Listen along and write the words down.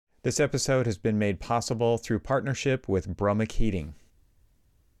This episode has been made possible through partnership with Brummik Heating.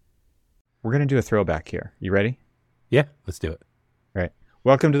 We're going to do a throwback here. You ready? Yeah, let's do it. All right.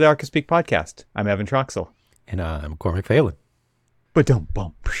 Welcome to the Archispeak podcast. I'm Evan Troxel. And I'm Cormac Phelan.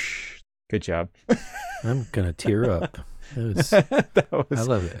 Ba-dum-bum. Good job. I'm going to tear up. I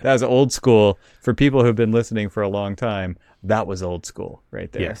love it. That was old school. For people who've been listening for a long time, that was old school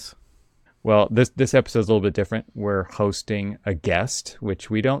right there. Yes. Well, this episode's a little bit different. We're hosting a guest,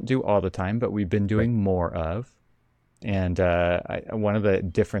 which we don't do all the time, but we've been doing more of. And one of the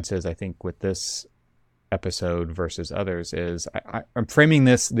differences, I think, with this episode versus others is I'm framing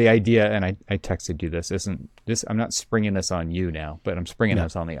the idea, and I texted you this. I'm not springing this on you now, but I'm springing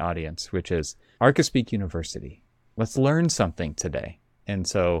this on the audience, which is Archispeak University. Let's learn something today. And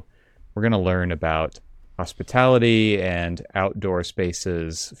so we're going to learn about hospitality and outdoor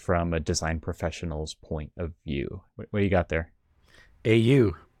spaces from a design professional's point of view. What do you got there?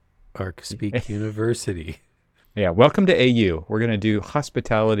 AU, Archispeak University. Yeah, welcome to AU. We're going to do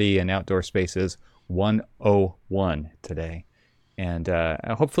hospitality and outdoor spaces 101 today. And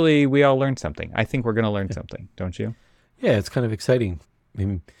hopefully we all learn something. I think we're going to learn something, don't you? Yeah, it's kind of exciting. I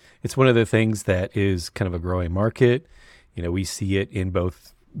mean, it's one of the things that is kind of a growing market. You know, we see it in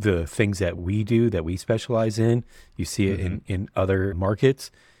both the things that we do, that we specialize in. You see it in other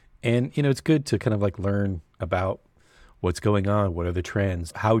markets. And, you know, it's good to kind of like learn about what's going on. What are the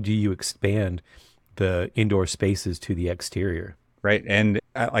trends? How do you expand the indoor spaces to the exterior? Right. And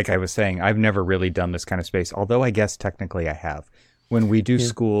like I was saying, I've never really done this kind of space, although I guess technically I have. When we do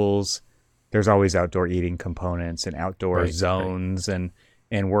schools, there's always outdoor eating components and outdoor zones.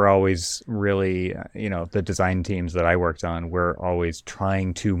 And we're always really, the design teams that I worked on, we're always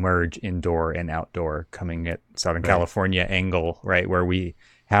trying to merge indoor and outdoor, coming at Southern California angle, right, where we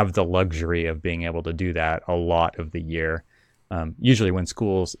have the luxury of being able to do that a lot of the year. Usually when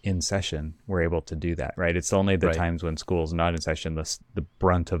school's in session, we're able to do that, right? It's only the times when school's not in session, the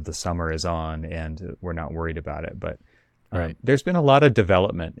brunt of the summer is on, and we're not worried about it. But there's been a lot of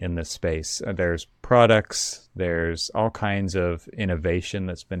development in this space. There's products, there's all kinds of innovation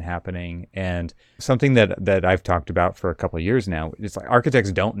that's been happening. And something that I've talked about for a couple of years now, it's like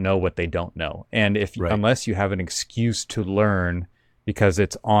architects don't know what they don't know. And unless you have an excuse to learn because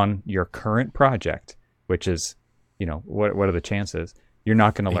it's on your current project, which is, what are the chances? You're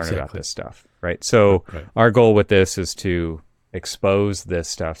not going to learn about this stuff, right? So our goal with this is to expose this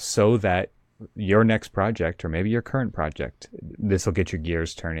stuff so that your next project, or maybe your current project, this will get your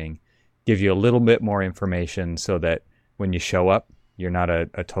gears turning, give you a little bit more information so that when you show up, you're not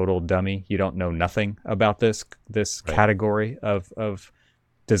a total dummy. You don't know nothing about this category of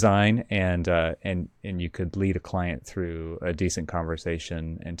design, and you could lead a client through a decent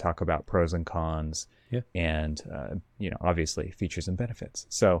conversation and talk about pros and cons, and obviously features and benefits.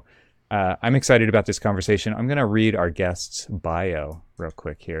 So I'm excited about this conversation. I'm going to read our guest's bio real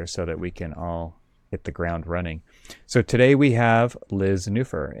quick here so that we can all hit the ground running. So today we have Liz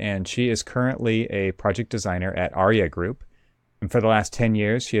Neuffer, and she is currently a project designer at Aria Group. And for the last 10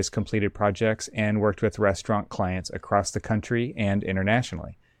 years, she has completed projects and worked with restaurant clients across the country and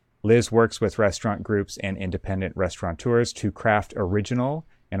internationally. Liz works with restaurant groups and independent restaurateurs to craft original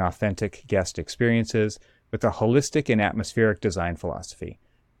and authentic guest experiences with a holistic and atmospheric design philosophy.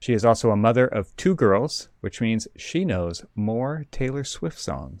 She is also a mother of 2 girls, which means she knows more Taylor Swift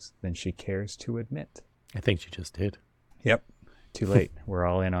songs than she cares to admit. I think she just did. Yep. Too late. We're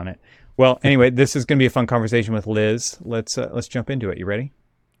all in on it. Well, anyway, this is going to be a fun conversation with Liz. Let's jump into it. You ready?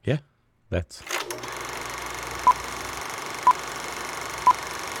 Yeah. That's...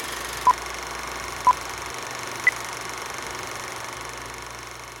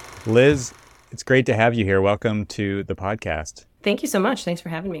 Liz, it's great to have you here. Welcome to the podcast. Thank you so much. Thanks for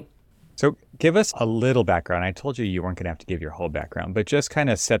having me. So give us a little background. I told you weren't going to have to give your whole background, but just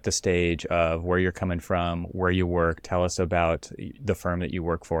kind of set the stage of where you're coming from, where you work. Tell us about the firm that you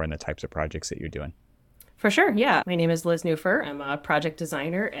work for and the types of projects that you're doing. For sure. Yeah. My name is Liz Neuffer. I'm a project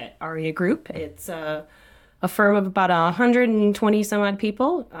designer at Aria Group. It's a firm of about 120 some odd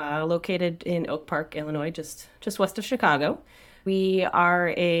people located in Oak Park, Illinois, just west of Chicago. We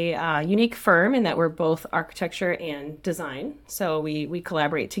are a unique firm in that we're both architecture and design. So we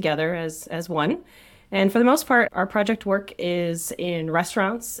collaborate together as one. And for the most part, our project work is in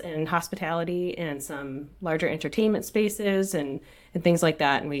restaurants and hospitality and some larger entertainment spaces and things like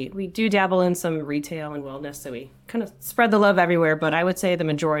that. And we do dabble in some retail and wellness. So we kind of spread the love everywhere. But I would say the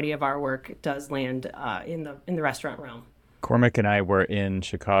majority of our work does land in the restaurant realm. Cormac and I were in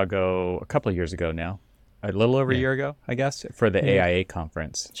Chicago a couple of years ago now. A little over a year ago, I guess, for the AIA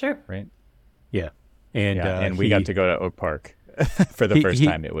conference. Sure. Right? Yeah. And we got to go to Oak Park. for the first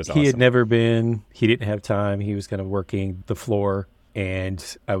time. It was awesome. He had never been. He didn't have time. He was kind of working the floor,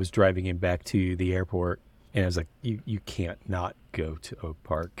 and I was driving him back to the airport, and I was like, "You can't not go to Oak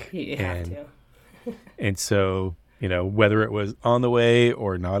Park." You have to. And so, whether it was on the way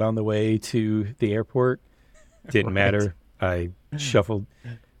or not on the way to the airport, didn't matter. I shuttled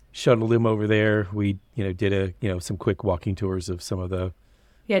him over there. We, did some quick walking tours of some of the.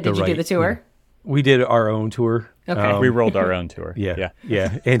 Yeah. Did you do the tour? We did our own tour. Okay. We rolled our own tour. Yeah.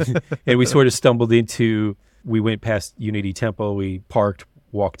 And we sort of stumbled we went past Unity Temple. We parked,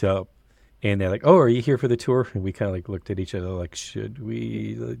 walked up, and they're like, "Oh, are you here for the tour?" And we kind of like looked at each other like, "Should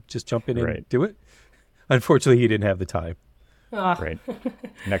we just jump in and do it?" Unfortunately, he didn't have the time. Oh. Right.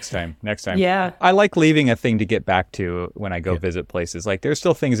 Next time. Yeah. I like leaving a thing to get back to when I go visit places. Like there's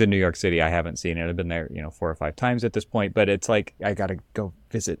still things in New York City I haven't seen, and I've been there, 4 or 5 times at this point, but it's like, I got to go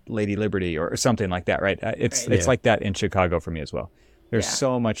visit Lady Liberty or something like that. Right. It's like that in Chicago for me as well. There's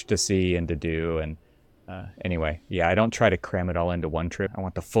so much to see and to do. And anyway, I don't try to cram it all into one trip. I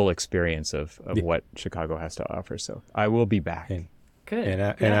want the full experience of what Chicago has to offer. So I will be back. Good.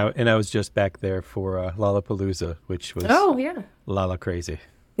 And I was just back there for Lollapalooza, which was Lala crazy.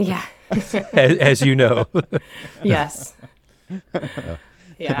 Yeah. as you know. Yes.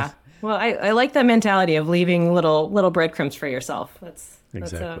 Yeah. Well, I like that mentality of leaving little breadcrumbs for yourself. That's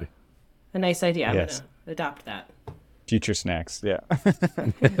exactly a nice idea. I'm going to adopt that. Future snacks. Yeah.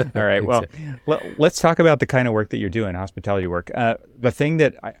 All right. Well, let's talk about the kind of work that you're doing, hospitality work. The thing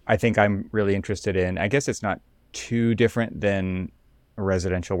that I think I'm really interested in, I guess it's not too different than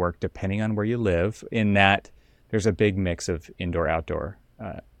residential work depending on where you live, in that there's a big mix of indoor-outdoor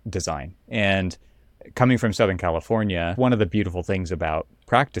design. And coming from Southern California, one of the beautiful things about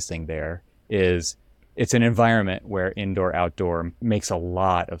practicing there is it's an environment where indoor-outdoor makes a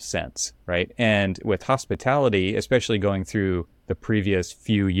lot of sense, right? And with hospitality, especially going through the previous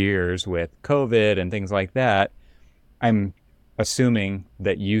few years with COVID and things like that, I'm assuming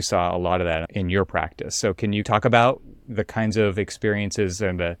that you saw a lot of that in your practice. So can you talk about the kinds of experiences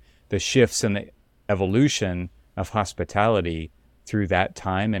and the shifts and the evolution of hospitality through that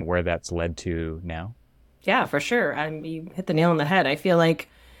time and where that's led to now? Yeah, for sure. You hit the nail on the head. I feel like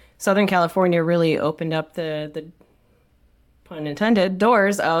Southern California really opened up the pun intended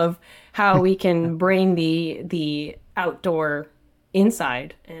doors of how we can bring the outdoor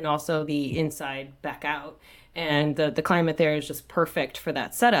inside and also the inside back out. And the climate there is just perfect for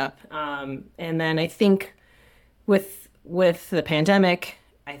that setup. And then I think with the pandemic,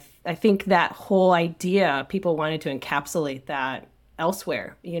 I think that whole idea, people wanted to encapsulate that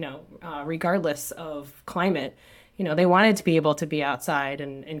elsewhere, regardless of climate. They wanted to be able to be outside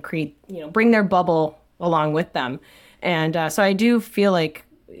and create, bring their bubble along with them. And so I do feel like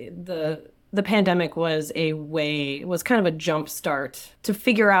the pandemic was kind of a jump start to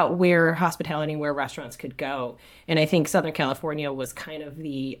figure out where hospitality and where restaurants could go. And I think Southern California was kind of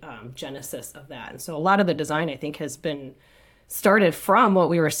the genesis of that. And so a lot of the design, I think, has been started from what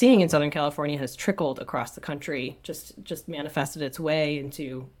we were seeing in Southern California, has trickled across the country, just manifested its way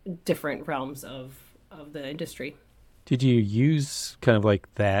into different realms of the industry. Did you use kind of like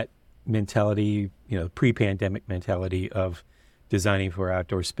that mentality, pre-pandemic mentality of designing for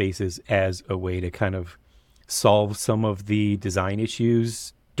outdoor spaces as a way to kind of solve some of the design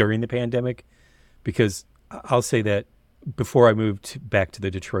issues during the pandemic? Because I'll say that before I moved back to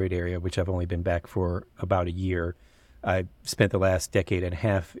the Detroit area, which I've only been back for about a year, I spent the last decade and a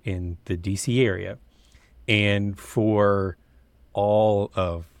half in the DC area. And for all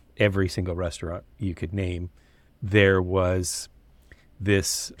of every single restaurant you could name, there was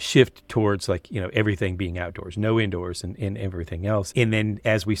this shift towards everything being outdoors, no indoors and everything else. And then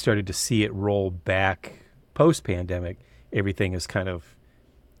as we started to see it roll back post-pandemic, everything is kind of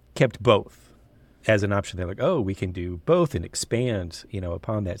kept both as an option. They're like, oh, we can do both and expand,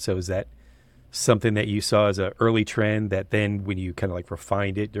 upon that. So is that something that you saw as an early trend that then when you kind of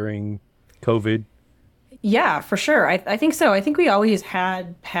refined it during COVID? Yeah, for sure. I think so. I think we always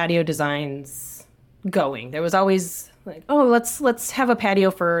had patio designs going. There was always let's have a patio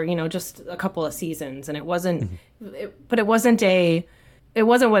for, just a couple of seasons. And it wasn't, but it wasn't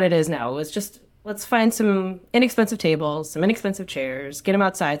what it is now. It was just, let's find some inexpensive tables, some inexpensive chairs, get them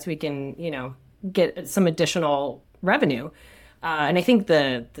outside so we can, get some additional revenue. And I think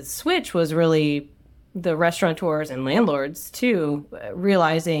the switch was really the restaurateurs and landlords too,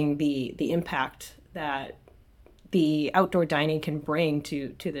 realizing the impact that the outdoor dining can bring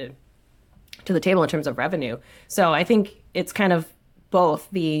to the table in terms of revenue. So I think it's kind of both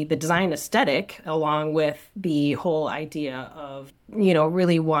the design aesthetic along with the whole idea of,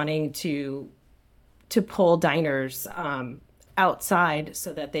 really wanting to pull diners outside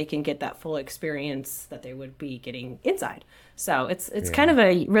so that they can get that full experience that they would be getting inside. So it's kind of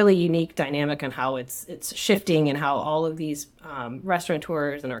a really unique dynamic on how it's shifting, and how all of these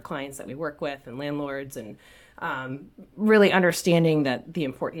restaurateurs and our clients that we work with and landlords and really understanding that the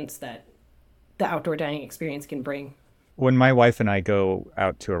importance that the outdoor dining experience can bring. When my wife and I go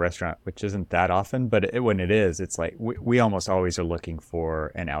out to a restaurant, which isn't that often, but when it is, it's like we almost always are looking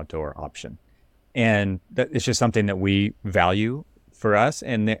for an outdoor option. And it's just something that we value for us.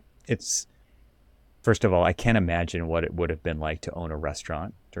 And it's, first of all, I can't imagine what it would have been like to own a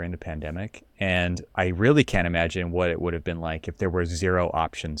restaurant during the pandemic. And I really can't imagine what it would have been like if there were zero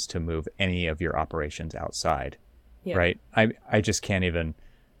options to move any of your operations outside, right? I just can't even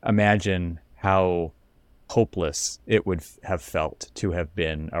imagine how hopeless it would have felt to have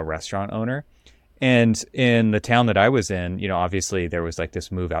been a restaurant owner. And in the town that I was in, obviously there was like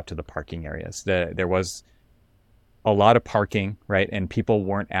this move out to the parking areas. There was a lot of parking, right? And people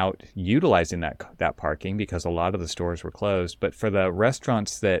weren't out utilizing that parking because a lot of the stores were closed. But for the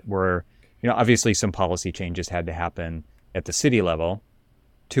restaurants that were, obviously some policy changes had to happen at the city level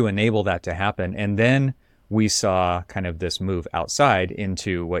to enable that to happen. And then we saw kind of this move outside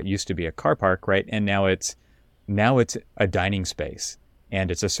into what used to be a car park, right? And now it's a dining space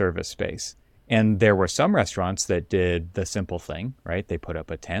and it's a service space. And there were some restaurants that did the simple thing, right? They put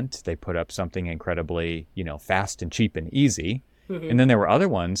up a tent, they put up something incredibly, fast and cheap and easy. Mm-hmm. And then there were other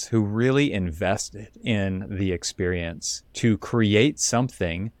ones who really invested in the experience to create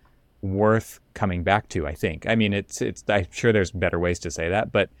something worth coming back to, I think. I mean, it's I'm sure there's better ways to say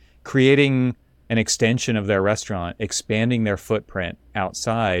that, but creating an extension of their restaurant, expanding their footprint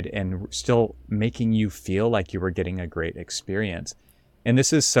outside and still making you feel like you were getting a great experience. And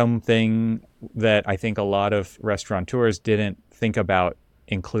this is something that I think a lot of restaurateurs didn't think about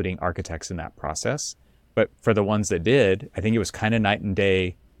including architects in that process. But for the ones that did, I think it was kind of night and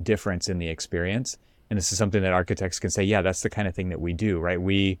day difference in the experience. And this is something that architects can say, yeah, that's the kind of thing that we do, right?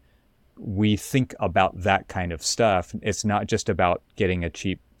 We think about that kind of stuff. It's not just about getting a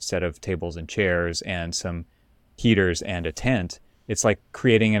cheap set of tables and chairs and some heaters and a tent. It's like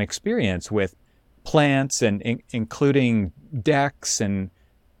creating an experience with plants and including decks and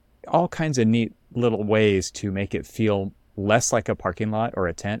all kinds of neat little ways to make it feel less like a parking lot or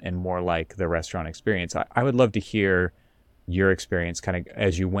a tent and more like the restaurant experience. I would love to hear your experience kind of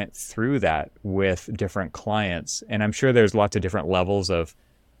as you went through that with different clients. And I'm sure there's lots of different levels of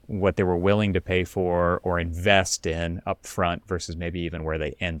what they were willing to pay for or invest in up front versus maybe even where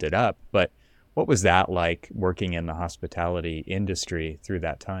they ended up. But what was that like working in the hospitality industry through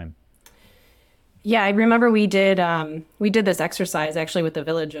that time? Yeah, I remember we did this exercise actually with the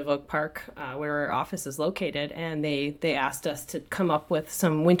Village of Oak Park, where our office is located, and they asked us to come up with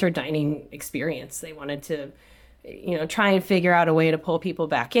some winter dining experience. They wanted to, try and figure out a way to pull people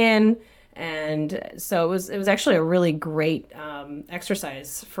back in, and so it was actually a really great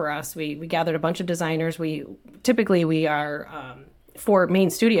exercise for us. We gathered a bunch of designers. We are 4 main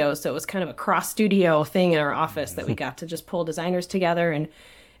studios, so it was kind of a cross studio thing in our office that we got to just pull designers together and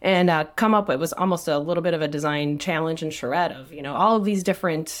come up with. It was almost a little bit of a design challenge and charrette of, all of these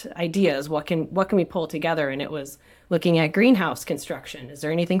different ideas. What can we pull together? And it was looking at greenhouse construction. Is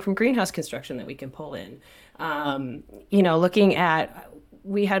there anything from greenhouse construction that we can pull in?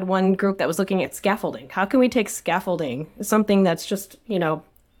 We had one group that was looking at scaffolding. How can we take scaffolding, something that's just,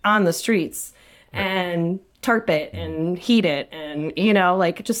 on the streets, and tarp it and heat it, and,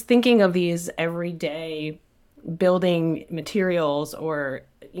 just thinking of these everyday building materials or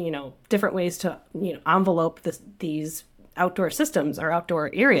different ways to envelope these outdoor systems or outdoor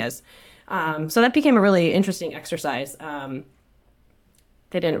areas. So that became a really interesting exercise.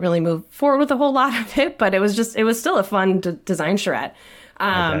 They didn't really move forward with a whole lot of it, but it was still a fun design charrette.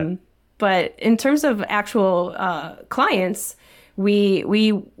 But in terms of actual clients, we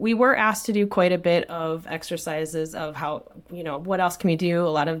were asked to do quite a bit of exercises of how, what else can we do? A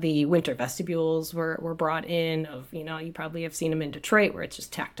lot of the winter vestibules were brought in of, you probably have seen them in Detroit where it's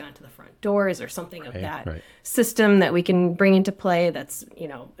just tacked onto the front doors or something of that system that we can bring into play that's,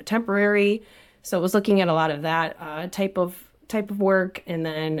 temporary. So it was looking at a lot of that type of work. And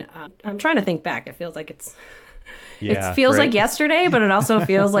then I'm trying to think back. It feels like it feels like yesterday, but it also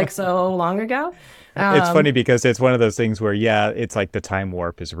feels like so long ago. It's funny because it's one of those things where, it's like the time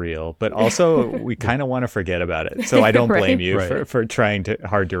warp is real, but also we kind of want to forget about it. So I don't blame you for trying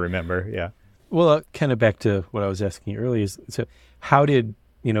hard to remember. Yeah. Well, kind of back to what I was asking earlier is, so how did,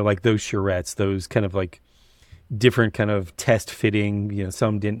 like those charrettes, those kind of like different kind of test fitting,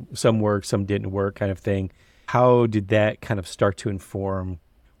 some worked, some didn't work kind of thing. How did that kind of start to inform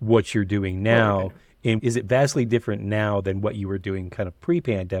what you're doing now And is it vastly different now than what you were doing kind of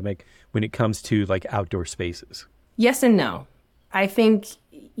pre-pandemic when it comes to like outdoor spaces? Yes and no. I think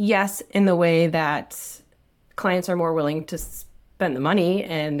yes, in the way that clients are more willing to spend the money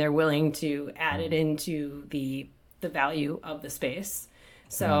and they're willing to add it into the value of the space.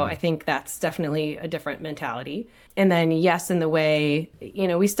 So I think that's definitely a different mentality. And then yes, in the way,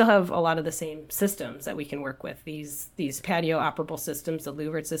 we still have a lot of the same systems that we can work with, these patio operable systems, the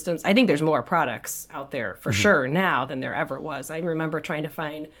louvered systems. I think there's more products out there for sure now than there ever was. I remember trying to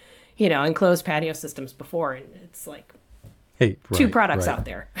find, enclosed patio systems before, and it's like two products out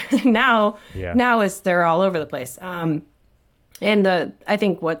there. Now they're all over the place. And I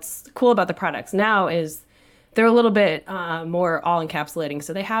think what's cool about the products now is they're a little bit more all encapsulating.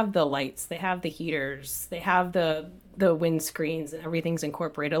 So they have the lights, they have the heaters, they have the wind screens, and everything's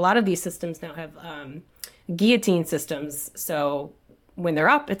incorporated. A lot of these systems now have guillotine systems. So when they're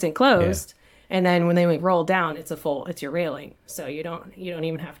up, it's enclosed. Yeah. And then when they roll down, it's your railing. So you don't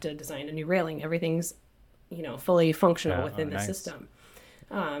even have to design a new railing. Everything's, fully functional within the system.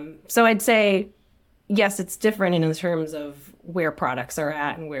 So I'd say, yes, it's different in terms of where products are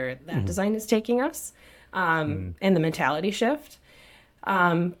at and where that design is taking us. And the mentality shift.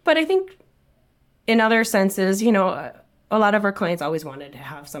 But I think in other senses, a lot of our clients always wanted to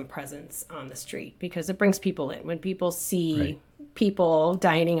have some presence on the street because it brings people in. When people see people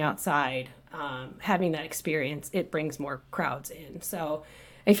dining outside, having that experience, it brings more crowds in. So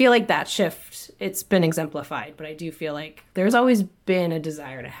I feel like that shift, it's been exemplified, but I do feel like there's always been a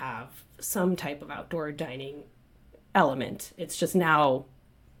desire to have some type of outdoor dining element. It's just now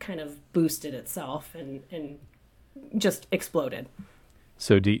kind of boosted itself and just exploded.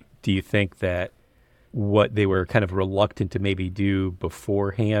 So do you think that what they were kind of reluctant to maybe do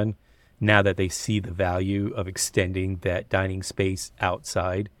beforehand, now that they see the value of extending that dining space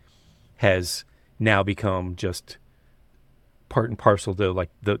outside, has now become just part and parcel to like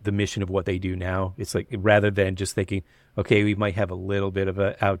the mission of what they do now? It's like, rather than just thinking, okay, we might have a little bit of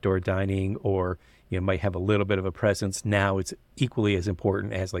a outdoor dining, or might have a little bit of a presence. Now it's equally as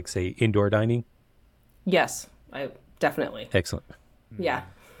important as, like, say, indoor dining. Yes, definitely. Excellent. Yeah.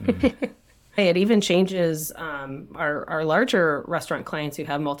 It even changes our larger restaurant clients who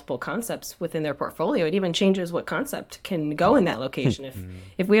have multiple concepts within their portfolio. It even changes what concept can go in that location.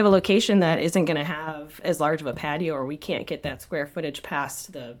 If we have a location that isn't going to have as large of a patio, or we can't get that square footage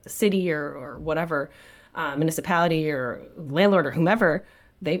past the city or whatever, municipality or landlord or whomever,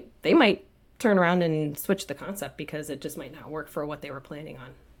 they might turn around and switch the concept because it just might not work for what they were planning on.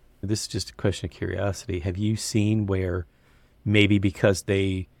 This is just a question of curiosity. Have you seen where maybe because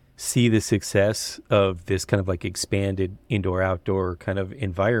they see the success of this kind of like expanded indoor-outdoor kind of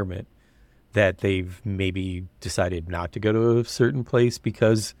environment, that they've maybe decided not to go to a certain place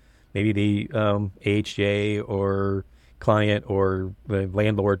because maybe the AHJ or client or the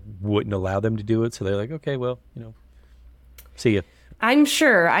landlord wouldn't allow them to do it? So they're like, okay, well, see ya. I'm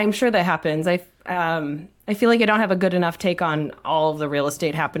sure that happens. I feel like I don't have a good enough take on all of the real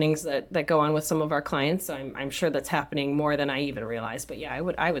estate happenings that go on with some of our clients. So I'm sure that's happening more than I even realize. But yeah,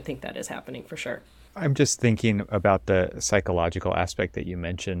 I would think that is happening for sure. I'm just thinking about the psychological aspect that you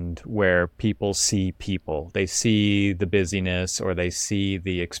mentioned, where people see people. They see the busyness, or they see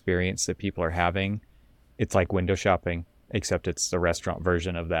the experience that people are having. It's like window shopping, except it's the restaurant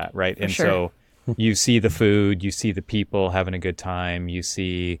version of that, right? For and sure. So you see the food, you see the people having a good time, you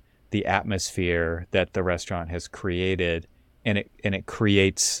see the atmosphere that the restaurant has created, and it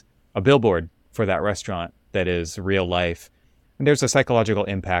creates a billboard for that restaurant that is real life. And there's a psychological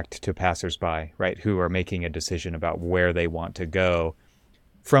impact to passersby, right, who are making a decision about where they want to go.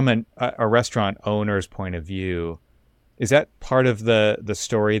 From a restaurant owner's point of view, is that part of the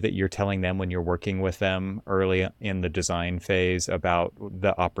story that you're telling them when you're working with them early in the design phase about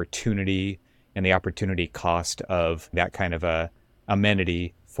the opportunity and the opportunity cost of that kind of a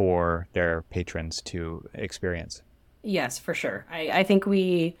amenity for their patrons to experience? Yes, for sure. I think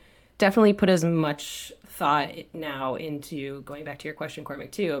we definitely put as much thought now into, going back to your question,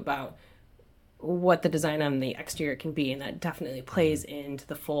 Cormac, too, about what the design on the exterior can be, and that definitely plays into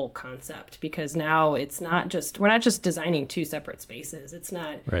the full concept, because now we're not just designing two separate spaces. It's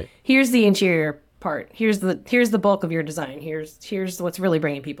not, here's the interior part, here's the bulk of your design, here's what's really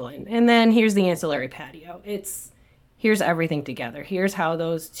bringing people in, and then here's the ancillary patio. Here's everything together. Here's how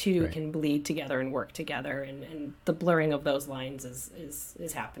those two can bleed together and work together, and the blurring of those lines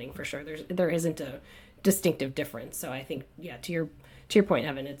is happening for sure. There isn't a distinctive difference. So I think, yeah, to your point,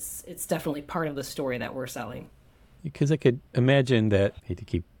 Evan, it's definitely part of the story that we're selling. Because I could imagine that, I hate to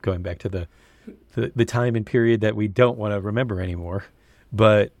keep going back to the time and period that we don't want to remember anymore,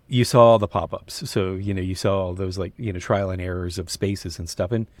 but you saw all the pop-ups. So, you saw all those like, trial and errors of spaces and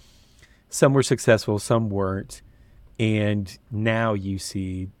stuff. And some were successful, some weren't. And now you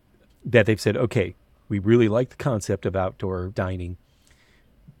see that they've said, okay, we really like the concept of outdoor dining,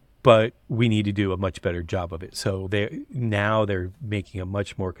 but we need to do a much better job of it. So they're making a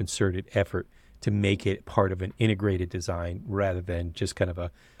much more concerted effort to make it part of an integrated design rather than just kind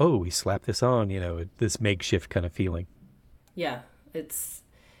of we slap this on, this makeshift kind of feeling. Yeah, it's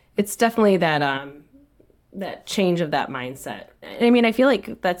definitely that change of that mindset. I mean, I feel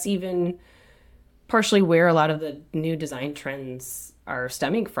like that's even partially where a lot of the new design trends are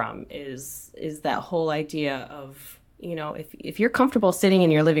stemming from is that whole idea of, if you're comfortable sitting in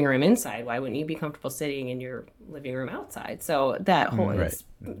your living room inside, why wouldn't you be comfortable sitting in your living room outside? So that whole,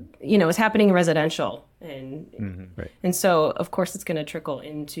 it's happening in residential. And so, of course, it's going to trickle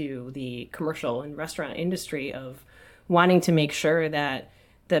into the commercial and restaurant industry of wanting to make sure that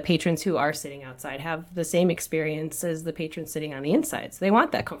the patrons who are sitting outside have the same experience as the patrons sitting on the inside. So they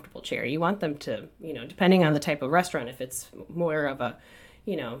want that comfortable chair. You want them to, depending on the type of restaurant, if it's more of a,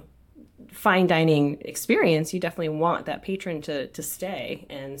 fine dining experience, you definitely want that patron to stay.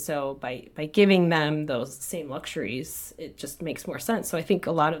 And so by giving them those same luxuries, it just makes more sense. So I think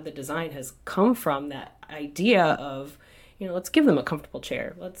a lot of the design has come from that idea of, let's give them a comfortable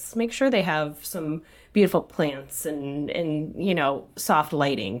chair. Let's make sure they have some beautiful plants and soft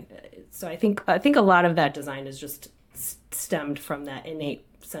lighting. So I think a lot of that design is just stemmed from that innate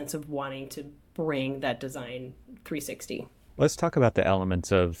sense of wanting to bring that design 360. Let's talk about the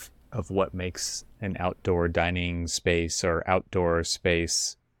elements of what makes an outdoor dining space or outdoor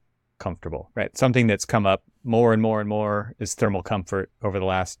space comfortable, right? Something that's come up more and more and more is thermal comfort over the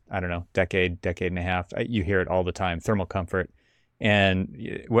last, decade and a half. You hear it all the time, thermal comfort. And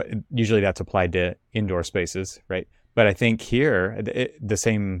usually that's applied to indoor spaces, right? But I think here, the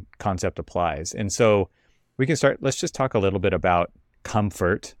same concept applies. And so let's just talk a little bit about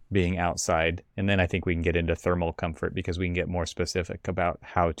comfort being outside. And then I think we can get into thermal comfort because we can get more specific about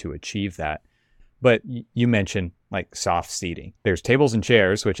how to achieve that. But you mentioned like soft seating. There's tables and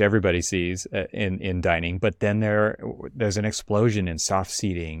chairs, which everybody sees in dining, but then there's an explosion in soft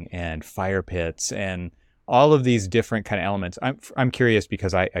seating and fire pits and all of these different kind of elements. I'm curious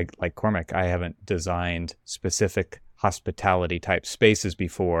because I like Cormac, I haven't designed specific hospitality type spaces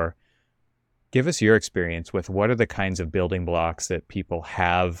before. Give us your experience with what are the kinds of building blocks that people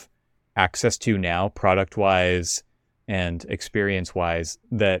have access to now, product-wise and experience-wise,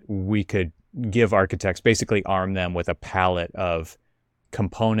 that we could give architects, basically arm them with a palette of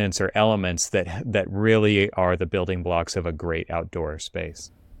components or elements that really are the building blocks of a great outdoor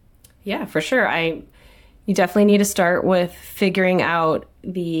space. Yeah, for sure. You definitely need to start with figuring out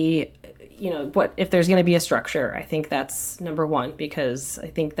what if there's going to be a structure. I think that's number one, because I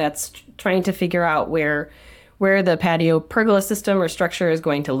think that's trying to figure out where the patio pergola system or structure is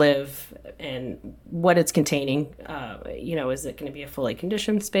going to live and what it's containing. Is it going to be a fully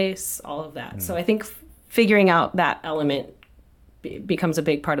conditioned space? All of that. So I think figuring out that element becomes a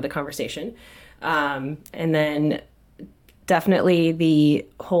big part of the conversation. And then definitely the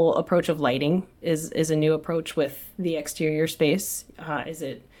whole approach of lighting is a new approach with the exterior space.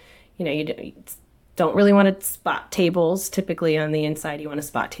 You don't really want to spot tables. Typically on the inside, you want to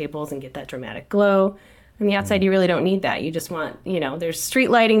spot tables and get that dramatic glow. On the outside, you really don't need that. You just want, there's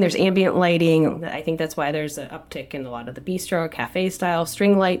street lighting, there's ambient lighting. I think that's why there's an uptick in a lot of the bistro, cafe style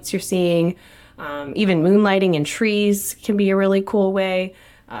string lights you're seeing. Even moonlighting in trees can be a really cool way.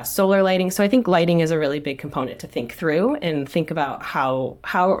 Solar lighting. So I think lighting is a really big component to think through and think about how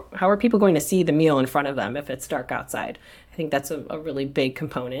are people going to see the meal in front of them if it's dark outside. I think that's a really big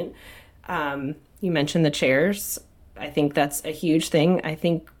component. You mentioned the chairs. I think that's a huge thing. I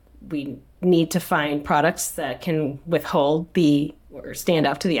think we need to find products that can withhold or stand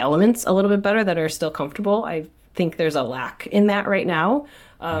up to the elements a little bit better, that are still comfortable. I think there's a lack in that right now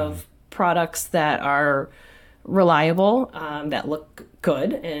of products that are reliable, that look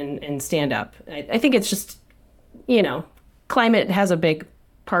good and stand up. I think it's just, climate has a big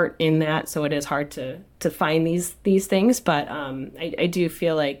part in that, so it is hard to find these things. But I do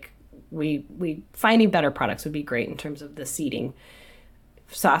feel like we finding better products would be great in terms of the seating.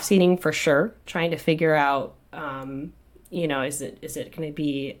 Soft seating for sure. Trying to figure out, is it going to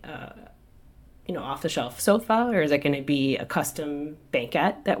be off the shelf sofa, or is it going to be a custom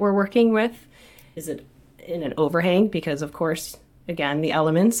banquette that we're working with? Is it in an overhang? Because of course, again, the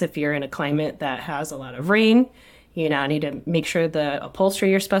elements, if you're in a climate that has a lot of rain, you now need to make sure the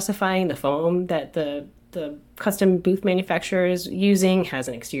upholstery you're specifying, the foam that the custom booth manufacturer is using has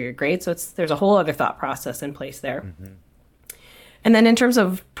an exterior grade. So there's a whole other thought process in place there. Mm-hmm. And then in terms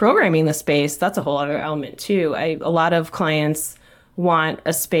of programming the space, that's a whole other element too. A lot of clients want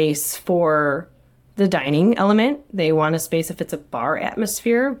a space for the dining element. They want a space if it's a bar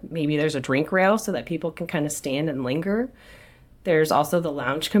atmosphere. Maybe there's a drink rail so that people can kind of stand and linger. There's also the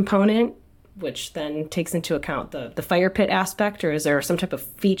lounge component, which then takes into account the fire pit aspect, or is there some type of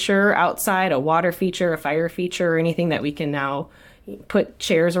feature outside, a water feature, a fire feature, or anything that we can now put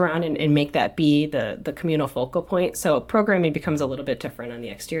chairs around and make that be the communal focal point. So programming becomes a little bit different on the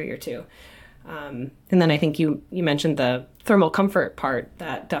exterior too. And then I think you mentioned the thermal comfort part.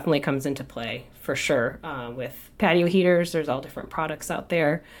 That definitely comes into play for sure. With patio heaters, there's all different products out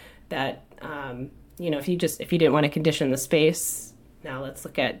there that, if you didn't want to condition the space, now let's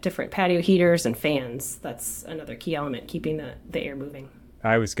look at different patio heaters and fans. That's another key element, keeping the air moving.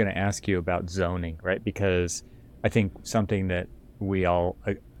 I was going to ask you about zoning, right? Because I think something that we all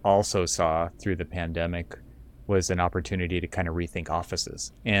also saw through the pandemic was an opportunity to kind of rethink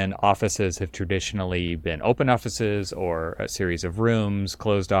offices. And offices have traditionally been open offices or a series of rooms,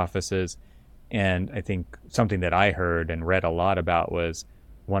 closed offices. And I think something that I heard and read a lot about was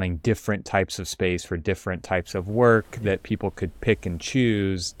wanting different types of space for different types of work that people could pick and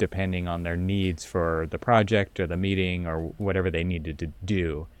choose depending on their needs for the project or the meeting or whatever they needed to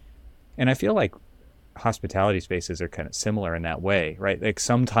do. And I feel like hospitality spaces are kind of similar in that way, right? Like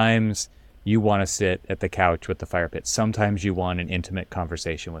sometimes you want to sit at the couch with the fire pit. Sometimes you want an intimate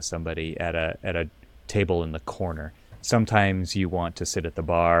conversation with somebody at a table in the corner. Sometimes you want to sit at the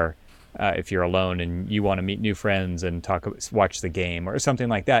bar if you're alone and you want to meet new friends and watch the game or something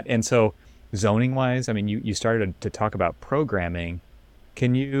like that. And so zoning wise, I mean, you started to talk about programming.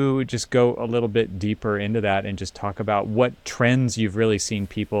 Can you just go a little bit deeper into that and just talk about what trends you've really seen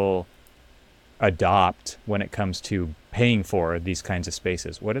people adopt when it comes to paying for these kinds of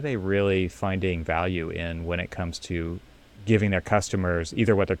spaces? What are they really finding value in when it comes to giving their customers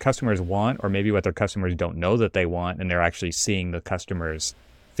either what their customers want or maybe what their customers don't know that they want, and they're actually seeing the customers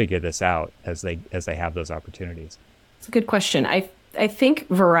figure this out as they have those opportunities? It's a good question. I think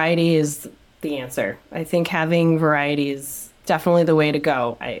variety is the answer. I think having variety is definitely the way to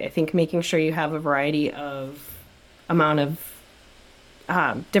go. I think making sure you have a variety of amount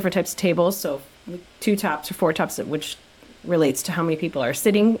of different types of tables, so 2 tops or 4 tops, which relates to how many people are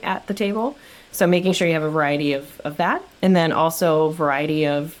sitting at the table. So making sure you have a variety of that. And then also variety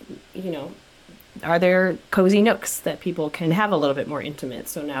of, are there cozy nooks that people can have a little bit more intimate?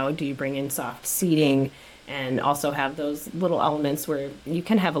 So now do you bring in soft seating and also have those little elements where you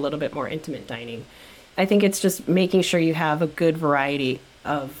can have a little bit more intimate dining? I think it's just making sure you have a good variety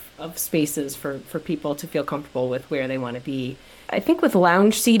of spaces for people to feel comfortable with where they want to be. I think with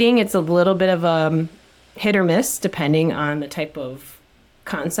lounge seating, it's a little bit of a hit or miss depending on the type of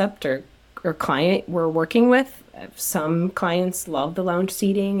concept or client we're working with. Some clients love the lounge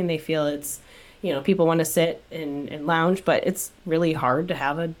seating and they feel it's, people want to sit and lounge, but it's really hard to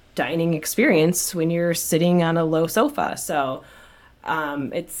have a dining experience when you're sitting on a low sofa. So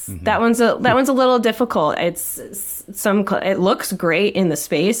it's that one's a little difficult. It looks great in the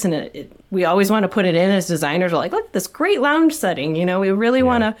space, and we always want to put it in as designers. We're like, look, this great lounge setting. We really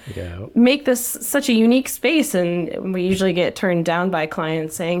want to make this such a unique space, and we usually get turned down by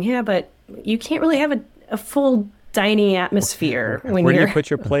clients saying, yeah, but you can't really have a full dining atmosphere where do you put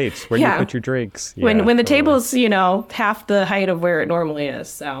your plates? Where do you put your drinks? Yeah, when the table's half the height of where it normally is.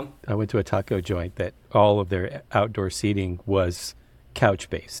 So I went to a taco joint that all of their outdoor seating was couch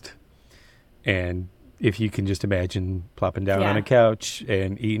based, and if you can just imagine plopping down on a couch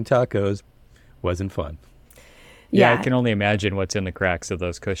and eating tacos, wasn't fun. Yeah, I can only imagine what's in the cracks of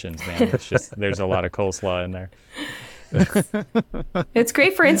those cushions, man. It's just there's a lot of coleslaw in there. It's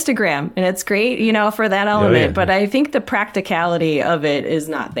great for Instagram and it's great, for that element, but I think the practicality of it is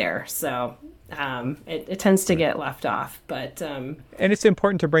not there. So it tends to get left off, but and it's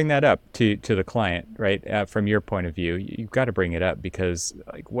important to bring that up to the client, right? From your point of view, you've got to bring it up because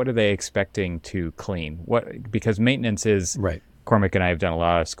what are they expecting to clean? Because maintenance is right. Cormac and I have done a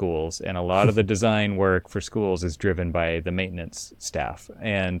lot of schools, and a lot of the design work for schools is driven by the maintenance staff.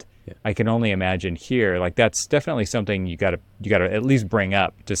 And I can only imagine here, that's definitely something you got to at least bring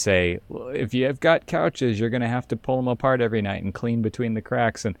up to say, well, if you have got couches, you're going to have to pull them apart every night and clean between the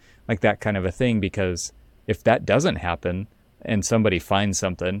cracks and that kind of a thing. Because if that doesn't happen and somebody finds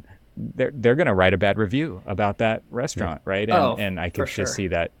something, they're going to write a bad review about that restaurant, right? And I could just see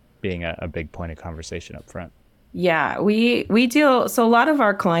that being a big point of conversation up front. Yeah, we deal. So a lot of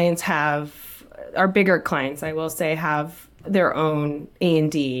our clients our bigger clients, I will say, have their own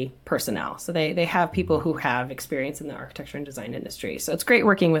A&D personnel. So they have people who have experience in the architecture and design industry. So it's great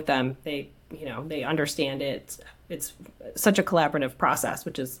working with them. They understand it. it's such a collaborative process,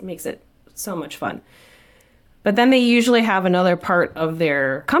 which makes it so much fun. But then they usually have another part of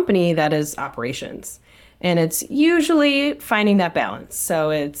their company that is operations. And it's usually finding that balance.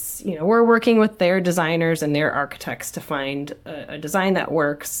 So it's, we're working with their designers and their architects to find a design that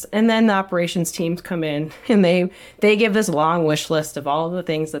works. And then the operations teams come in and they give this long wish list of all of the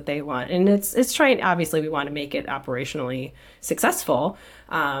things that they want. And it's trying, obviously we want to make it operationally successful.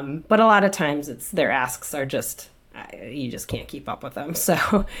 But a lot of times their asks are just, you just can't keep up with them.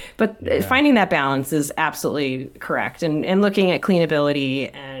 So, but finding that balance is absolutely correct. And looking at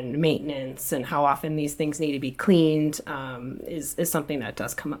cleanability and maintenance and how often these things need to be cleaned is something that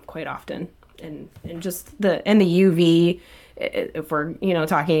does come up quite often. And just the UV, if we're,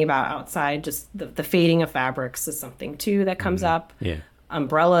 talking about outside, just the fading of fabrics is something too that comes up. Yeah.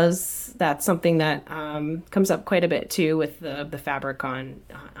 Umbrellas, that's something that comes up quite a bit too with the fabric on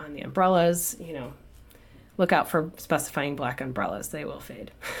the umbrellas, Look out for specifying black umbrellas; they will fade.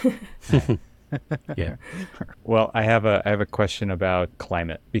 Yeah. Well, I have a question about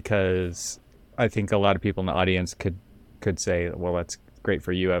climate, because I think a lot of people in the audience could say, well, that's great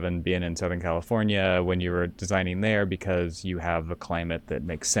for you, Evan, being in Southern California when you were designing there, because you have a climate that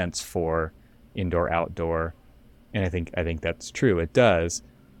makes sense for indoor outdoor. And I think that's true. It does.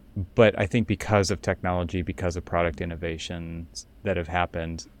 But I think because of technology, because of product innovations that have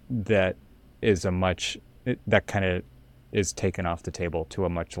happened, that kind of is taken off the table to a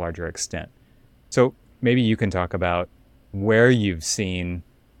much larger extent. So maybe you can talk about where you've seen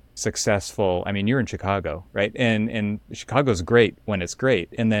successful, you're in Chicago, right? And Chicago's great when it's great.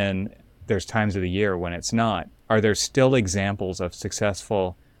 And then there's times of the year when it's not. Are there still examples of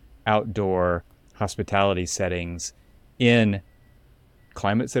successful outdoor hospitality settings in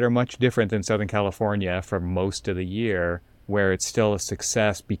climates that are much different than Southern California for most of the year, where it's still a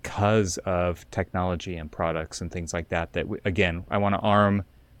success because of technology and products and things like that? Again, I want to arm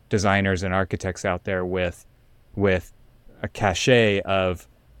designers and architects out there with a cachet of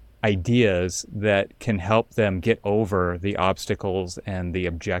ideas that can help them get over the obstacles and the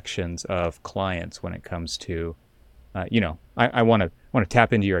objections of clients when it comes to, I want to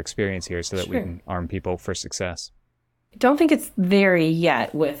tap into your experience here so that we can arm people for success. I don't think it's there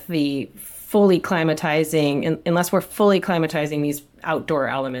yet with the fully climatizing, unless we're fully climatizing these outdoor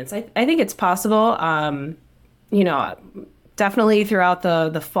elements. I think it's possible. Definitely throughout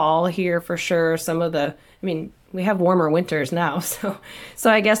the fall here for sure. We have warmer winters now, so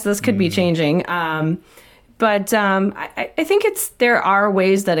I guess this could be changing. But I think there are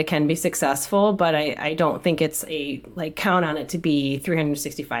ways that it can be successful, but I don't think it's count on it to be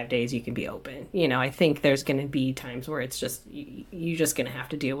 365 days you can be open. I think there's going to be times where it's just, you're just going to have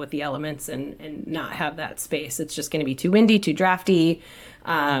to deal with the elements and not have that space. It's just going to be too windy, too drafty.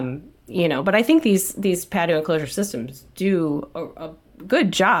 But I think these patio enclosure systems do a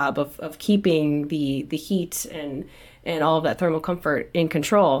good job of keeping the heat and all of that thermal comfort in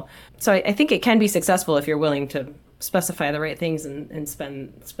control. So I think it can be successful if you're willing to specify the right things and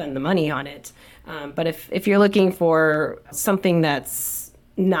spend the money on it. But if you're looking for something that's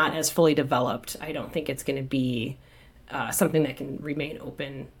not as fully developed, I don't think it's going to be something that can remain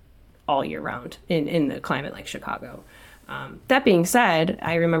open all year round in the climate like Chicago. That being said,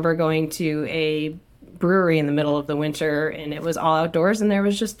 I remember going to a brewery in the middle of the winter, and it was all outdoors, and there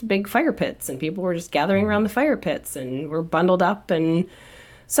was just big fire pits, and people were just gathering around the fire pits and were bundled up. And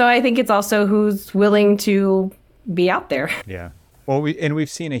so I think it's also who's willing to be out there. Yeah. Well, we've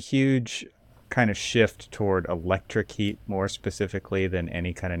seen a huge kind of shift toward electric heat more specifically than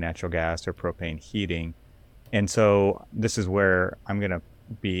any kind of natural gas or propane heating. And so this is where I'm going to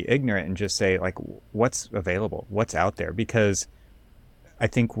be ignorant and just say, what's available, what's out there? Because I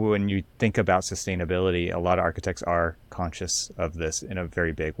think when you think about sustainability, a lot of architects are conscious of this in a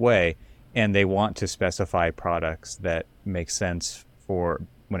very big way, and they want to specify products that make sense for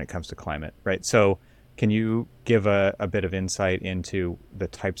when it comes to climate, right? So can you give a bit of insight into the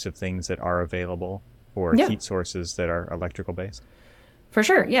types of things that are available for heat sources that are electrical based? For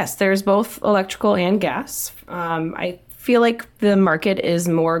sure. Yes, there's both electrical and gas. I feel like the market is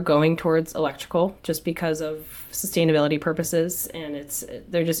more going towards electrical just because of sustainability purposes, and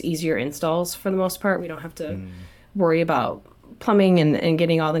they're just easier installs for the most part. We don't have to worry about plumbing and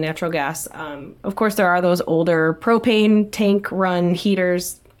getting all the natural gas. Of course, there are those older propane tank run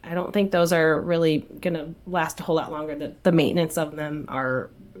heaters. I don't think those are really going to last a whole lot longer. The maintenance of them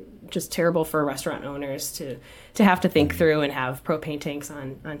are just terrible for restaurant owners to have to think through and have propane tanks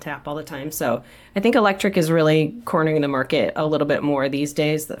on tap all the time. So I think electric is really cornering the market a little bit more these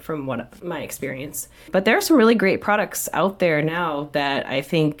days from what my experience. But there are some really great products out there now that I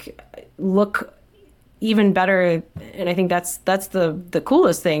think look even better, and I think that's the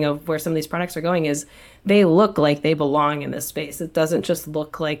coolest thing of where some of these products are going, is they look like they belong in this space. It doesn't just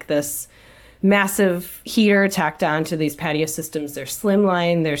look like this massive heater tacked onto these patio systems. They're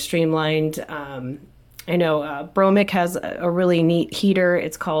slimline, they're streamlined. I know Bromic has a really neat heater.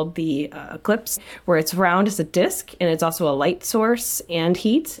 It's called the Eclipse, where it's round as a disc, and it's also a light source and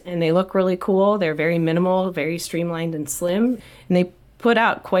heat, and they look really cool. They're very minimal, very streamlined and slim, and they put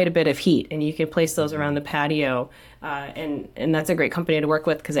out quite a bit of heat, and you can place those around the patio. And that's a great company to work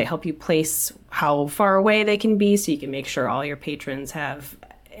with because they help you place how far away they can be, so you can make sure all your patrons have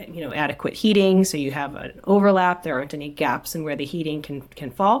adequate heating, so you have an overlap. There aren't any gaps in where the heating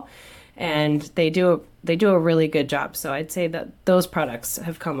can fall, and they do a really good job. So I'd say that those products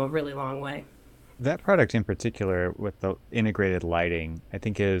have come a really long way. That product in particular with the integrated lighting, I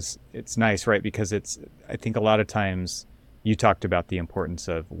think it's nice, right? Because I think a lot of times you talked about the importance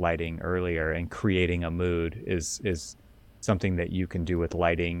of lighting earlier, and creating a mood is something that you can do with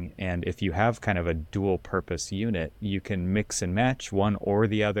lighting. And if you have kind of a dual purpose unit, you can mix and match one or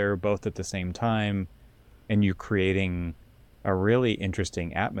the other both at the same time, and you're creating a really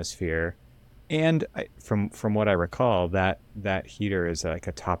interesting atmosphere. And from what I recall, that heater is like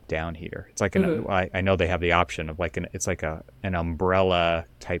a top-down heater. It's like I know they have the option of it's like an umbrella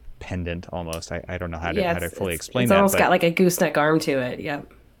type pendant almost. I don't know how to fully explain that. It's almost got like a gooseneck arm to it. Yeah.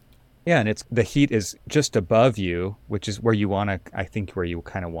 Yeah, and the heat is just above you, which is where you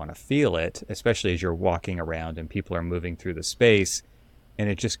kind of want to feel it, especially as you're walking around and people are moving through the space, and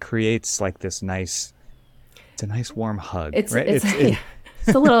it just creates like it's a nice warm hug, right?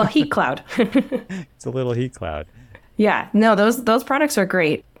 It's a little heat cloud. It's a little heat cloud. Yeah, no, those products are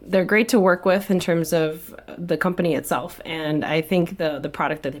great. They're great to work with in terms of the company itself, and I think the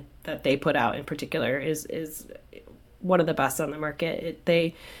product that they put out in particular is one of the best on the market.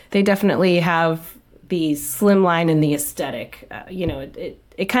 They definitely have the slimline and the aesthetic.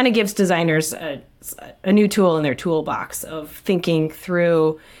 It kind of gives designers a new tool in their toolbox of thinking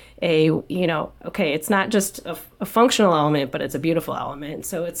through it's not just a functional element, but it's a beautiful element.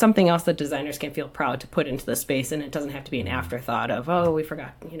 So it's something else that designers can feel proud to put into the space, and it doesn't have to be an afterthought of, oh, we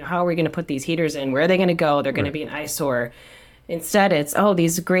forgot, how are we going to put these heaters in? Where are they going to go? They're going to be an eyesore. Instead, it's,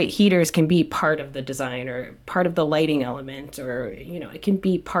 these great heaters can be part of the design or part of the lighting element, or, it can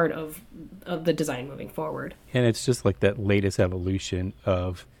be part of the design moving forward. And it's just like that latest evolution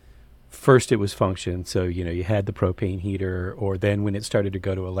of, first it was function. So, you had the propane heater, or then when it started to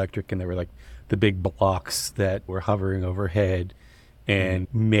go to electric and there were like the big blocks that were hovering overhead and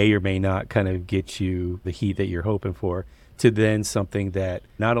may or may not kind of get you the heat that you're hoping for, to then something that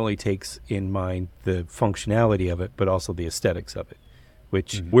not only takes in mind the functionality of it, but also the aesthetics of it,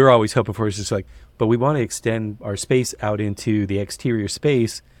 which we're always hoping for. Is just like, but we want to extend our space out into the exterior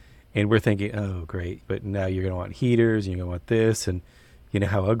space. And we're thinking, oh, great. But now you're going to want heaters, and you're going to want this, and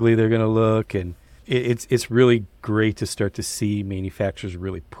how ugly they're going to look. And it's really great to start to see manufacturers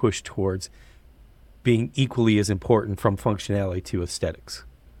really push towards being equally as important from functionality to aesthetics.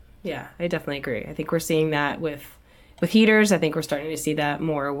 Yeah, I definitely agree. I think we're seeing that with heaters. I think we're starting to see that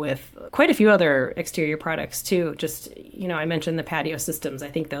more with quite a few other exterior products too. Just, I mentioned the patio systems. I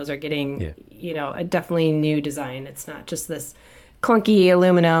think those are getting, a definitely new design. It's not just this clunky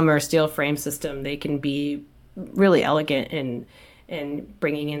aluminum or steel frame system. They can be really elegant and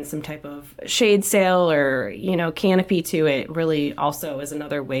bringing in some type of shade sail or, canopy to it really also is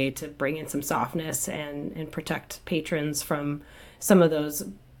another way to bring in some softness and protect patrons from some of those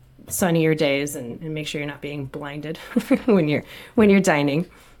sunnier days and make sure you're not being blinded when you're dining.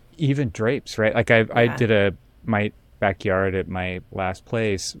 Even drapes, right? Like I did my backyard at my last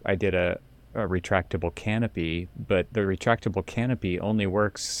place, I did a retractable canopy, but the retractable canopy only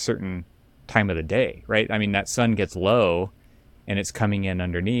works certain time of the day, right? I mean, that sun gets low and it's coming in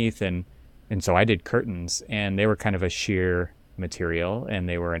underneath, and so I did curtains, and they were kind of a sheer material, and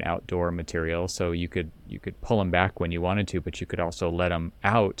they were an outdoor material, so you could pull them back when you wanted to, but you could also let them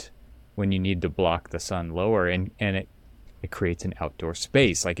out when you need to block the sun lower, and it creates an outdoor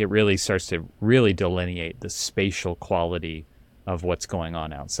space. Like, it really starts to really delineate the spatial quality of what's going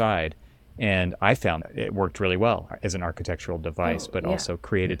on outside. And I found it worked really well as an architectural device, but also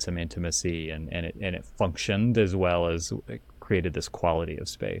created some intimacy, and it functioned as well as it created this quality of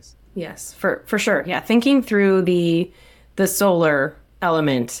space. Yes, for sure. Yeah, thinking through the solar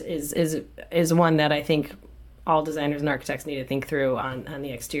element is one that I think all designers and architects need to think through on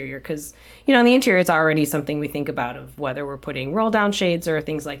the exterior, because on the interior it's already something we think about of whether we're putting roll down shades or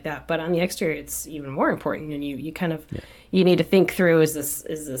things like that, but on the exterior it's even more important, and you kind of you need to think through, is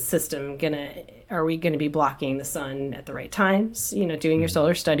this system are we gonna be blocking the sun at the right times? Doing your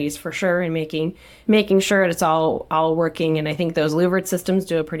solar studies for sure, and making sure it's all working. And I think those louvered systems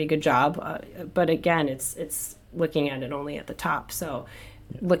do a pretty good job. But again, it's looking at it only at the top. So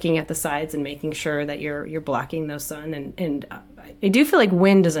looking at the sides and making sure that you're blocking those sun. And I do feel like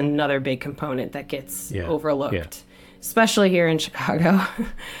wind is another big component that gets overlooked, especially here in Chicago.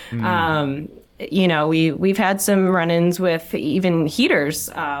 We've had some run-ins with even heaters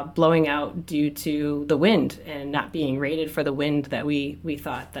blowing out due to the wind and not being rated for the wind that we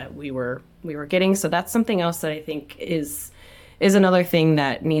thought that we were getting. So that's something else that I think is another thing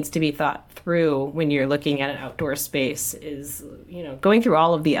that needs to be thought through when you're looking at an outdoor space, is going through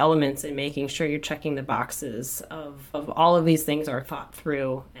all of the elements and making sure you're checking the boxes of all of these things are thought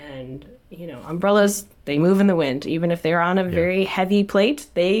through. And umbrellas, they move in the wind. Even if they're on a very heavy plate,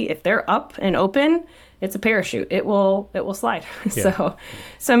 if they're up and open, it's a parachute. It will slide. So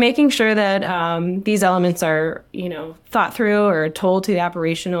making sure that these elements are thought through or told to the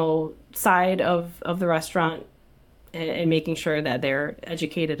operational side of the restaurant, and making sure that they're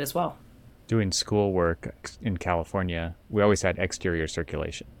educated as well. Doing school work in California, we always had exterior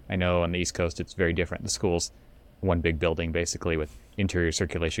circulation. I know on the East Coast it's very different. The school's one big building basically with interior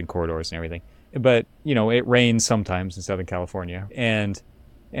circulation corridors and everything. But, it rains sometimes in Southern California. And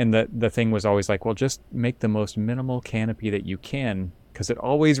the thing was always like, well, just make the most minimal canopy that you can, because it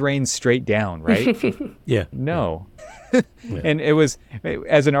always rains straight down, right? No. And it was,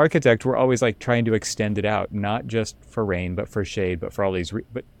 as an architect, we're always like trying to extend it out, not just for rain, but for shade, but for all these,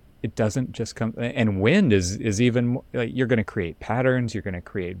 but it doesn't just come. And wind is even like, you're going to create patterns, you're going to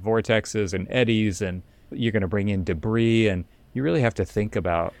create vortexes and eddies, and you're going to bring in debris. And you really have to think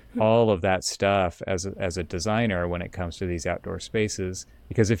about all of that stuff as a designer when it comes to these outdoor spaces,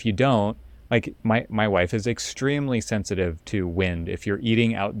 because if you don't, like my wife is extremely sensitive to wind. If you're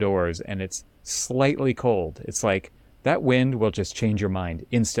eating outdoors and it's slightly cold, it's like that wind will just change your mind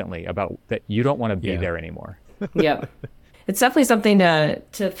instantly about that. You don't want to be there anymore. Yep. It's definitely something to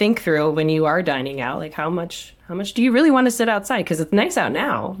think through when you are dining out. Like how much do you really want to sit outside? Because it's nice out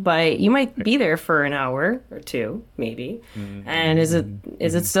now, but you might be there for an hour or two, maybe. Mm-hmm. And is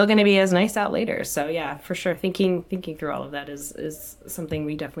it still going to be as nice out later? So yeah, for sure. Thinking through all of that is something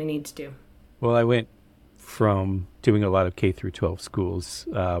we definitely need to do. Well, I went from doing a lot of K through 12 schools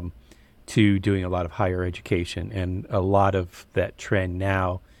to doing a lot of higher education, and a lot of that trend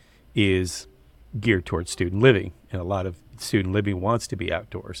now is geared towards student living, and a lot of student living wants to be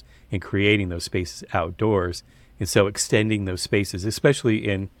outdoors and creating those spaces outdoors. And so extending those spaces, especially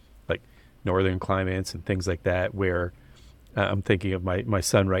in like northern climates and things like that, where I'm thinking of my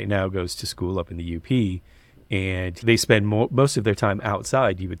son right now goes to school up in the UP, and they spend most of their time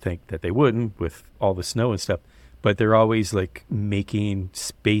outside. You would think that they wouldn't with all the snow and stuff, but they're always like making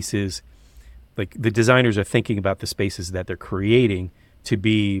spaces, like the designers are thinking about the spaces that they're creating to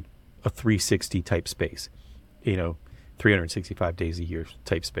be a 360 type space, 365 days a year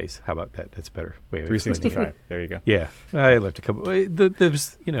type space. How about that? That's better. 365. There you go. Yeah. I left a couple.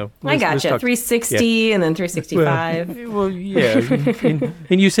 There's, I got you. 360 and then 365. Well, yeah.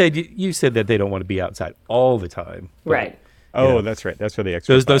 and you said that they don't want to be outside all the time. Right. That's right. That's for the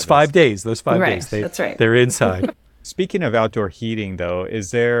extra. Those 5 days. Those 5 right. days. That's right. They're inside. Speaking of outdoor heating, though,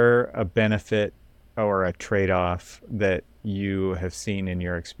 is there a benefit or a trade-off that you have seen in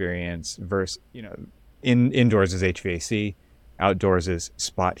your experience versus, indoors is HVAC, outdoors is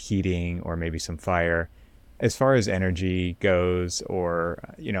spot heating or maybe some fire. As far as energy goes, or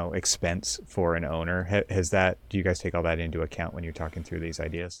expense for an owner, do you guys take all that into account when you're talking through these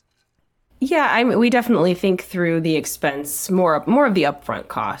ideas? Yeah, we definitely think through the expense, more of the upfront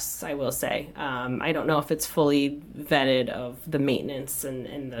costs, I will say. I don't know if it's fully vetted of the maintenance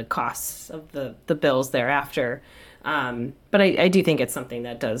and the costs of the bills thereafter. But I do think it's something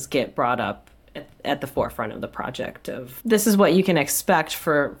that does get brought up at the forefront of the project of this is what you can expect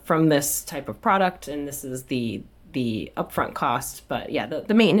from this type of product, and this is the upfront cost. But yeah,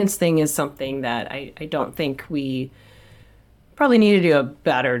 the maintenance thing is something that I don't think we probably need to do a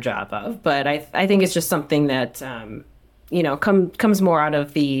better job of, but I think it's just something that comes more out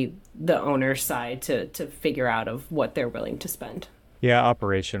of the owner's side to figure out of what they're willing to spend. Yeah,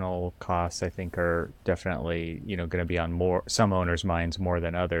 operational costs I think are definitely going to be on some owners' minds more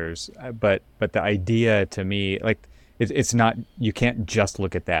than others. But the idea to me, like it's not, you can't just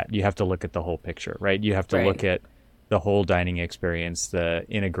look at that. You have to look at the whole picture, right? You have to look at the whole dining experience, the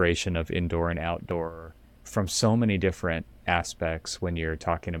integration of indoor and outdoor from so many different aspects when you're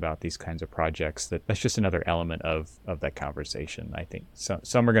talking about these kinds of projects. That's just another element of that conversation. I think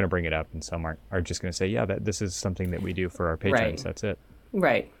some are going to bring it up, and some are just going to say, yeah, this is something that we do for our patrons. Right. That's it.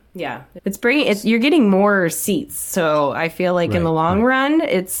 Right. Yeah. You're getting more seats. So I feel like in the long run,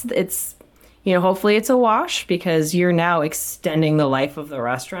 it's hopefully it's a wash, because you're now extending the life of the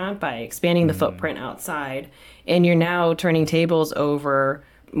restaurant by expanding the footprint outside, and you're now turning tables over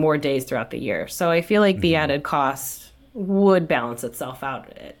more days throughout the year. So I feel like the added cost would balance itself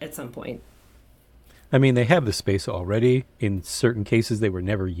out at some point. I mean, they have the space already. In certain cases, they were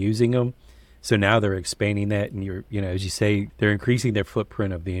never using them. So now they're expanding that, and as you say, they're increasing their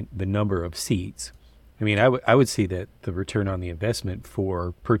footprint of the number of seats. I mean, I would see that the return on the investment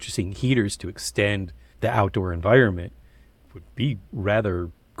for purchasing heaters to extend the outdoor environment would be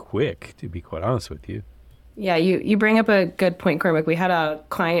rather quick, to be quite honest with you. Yeah, you bring up a good point, Cormac. We had a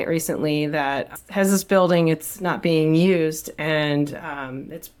client recently that has this building. It's not being used, and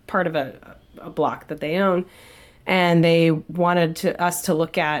it's part of a block that they own. And they wanted us to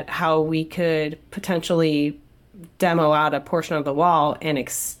look at how we could potentially demo out a portion of the wall and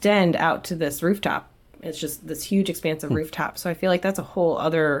extend out to this rooftop. It's just this huge expanse of rooftop. So I feel like that's a whole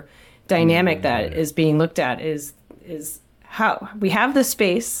other dynamic that is being looked at, is how we have the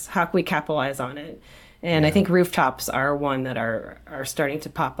space, how can we capitalize on it? And I think rooftops are one that are starting to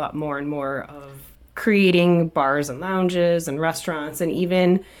pop up more and more, of creating bars and lounges and restaurants, and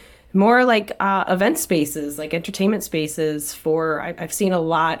even more like event spaces, like entertainment spaces I've seen a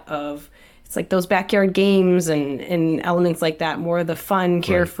lot of, it's like those backyard games and elements like that, more of the fun,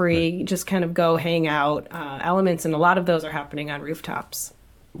 carefree, just kind of go hang out elements. And a lot of those are happening on rooftops.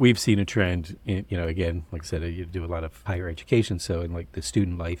 We've seen a trend in, again, like I said, you do a lot of higher education. So in like the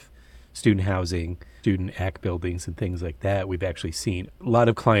student life, student housing, student ACT buildings and things like that, we've actually seen a lot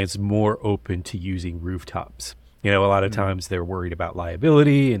of clients more open to using rooftops. A lot of times they're worried about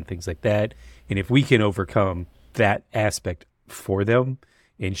liability and things like that. And if we can overcome that aspect for them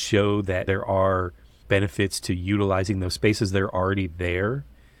and show that there are benefits to utilizing those spaces that are already there,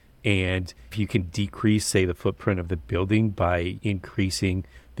 and if you can decrease, say, the footprint of the building by increasing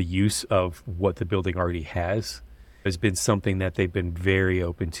the use of what the building already has been something that they've been very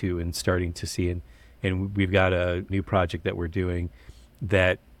open to and starting to see. And we've got a new project that we're doing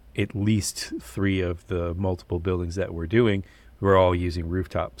that at least 3 of the multiple buildings that we're doing, we're all using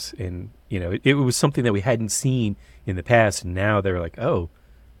rooftops. And, it was something that we hadn't seen in the past. And now they're like, oh,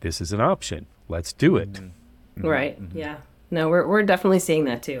 this is an option. Let's do it. Mm-hmm. Right. Mm-hmm. Yeah. No, we're definitely seeing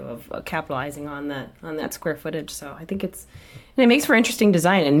that too, of capitalizing on that square footage. So I think it makes for interesting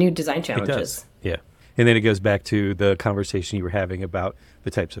design and new design challenges. It does. Yeah. And then it goes back to the conversation you were having about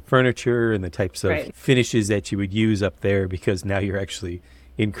the types of furniture and the types of finishes that you would use up there, because now you're actually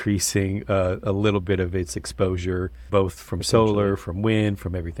increasing a little bit of its exposure, both from solar, from wind,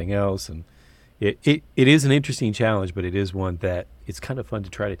 from everything else. And it is an interesting challenge, but it is one that it's kind of fun to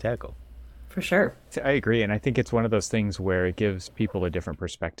try to tackle. For sure. I agree. And I think it's one of those things where it gives people a different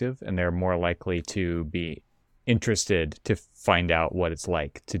perspective, and they're more likely to be interested to find out what it's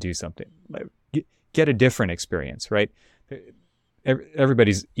like to do something. Get a different experience, right?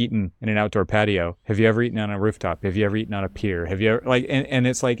 Everybody's eaten in an outdoor patio. Have you ever eaten on a rooftop? Have you ever eaten on a pier? Have you ever and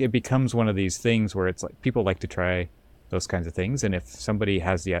it's like, it becomes one of these things where it's like people like to try those kinds of things. And if somebody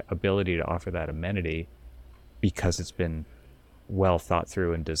has the ability to offer that amenity because it's been well thought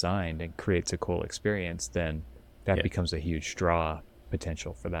through and designed and creates a cool experience, then that becomes a huge draw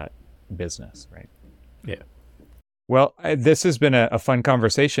potential for that business, right? Yeah. Well, this has been a fun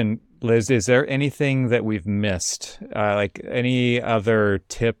conversation. Liz, is there anything that we've missed? Like any other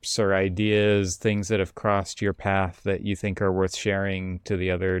tips or ideas, things that have crossed your path that you think are worth sharing to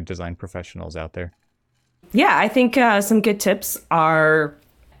the other design professionals out there? Yeah, I think some good tips are,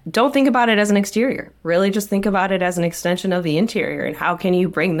 don't think about it as an exterior. Really just think about it as an extension of the interior, and how can you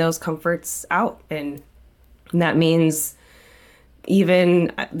bring those comforts out? And that means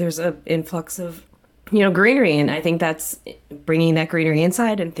even there's an influx of greenery. And I think that's bringing that greenery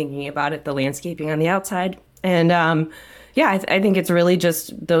inside and thinking about it, the landscaping on the outside. And I think it's really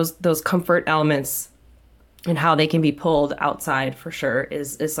just those comfort elements and how they can be pulled outside for sure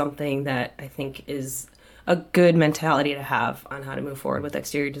is something that I think is a good mentality to have on how to move forward with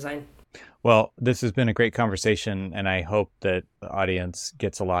exterior design. Well, this has been a great conversation, and I hope that the audience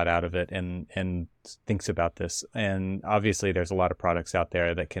gets a lot out of it and thinks about this. And obviously there's a lot of products out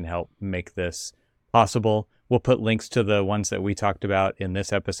there that can help make this possible. We'll put links to the ones that we talked about in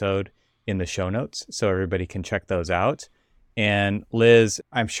this episode in the show notes, so everybody can check those out. And Liz,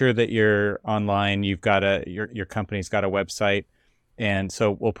 I'm sure that you're online. You've got your company's got a website. And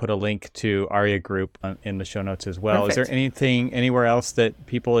so we'll put a link to ARIA Group in the show notes as well. Perfect. Is there anything anywhere else that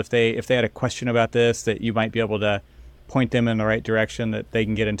people, if they had a question about this, that you might be able to point them in the right direction, that they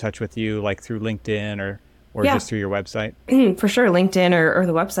can get in touch with you, like through LinkedIn or just through your website? For sure. LinkedIn or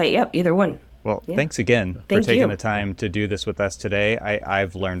the website. Yep. Either one. Well, thanks again for Thank taking you. the time to do this with us today.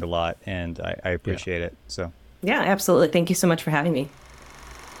 I've learned a lot, and I appreciate it. So Yeah, absolutely. Thank you so much for having me.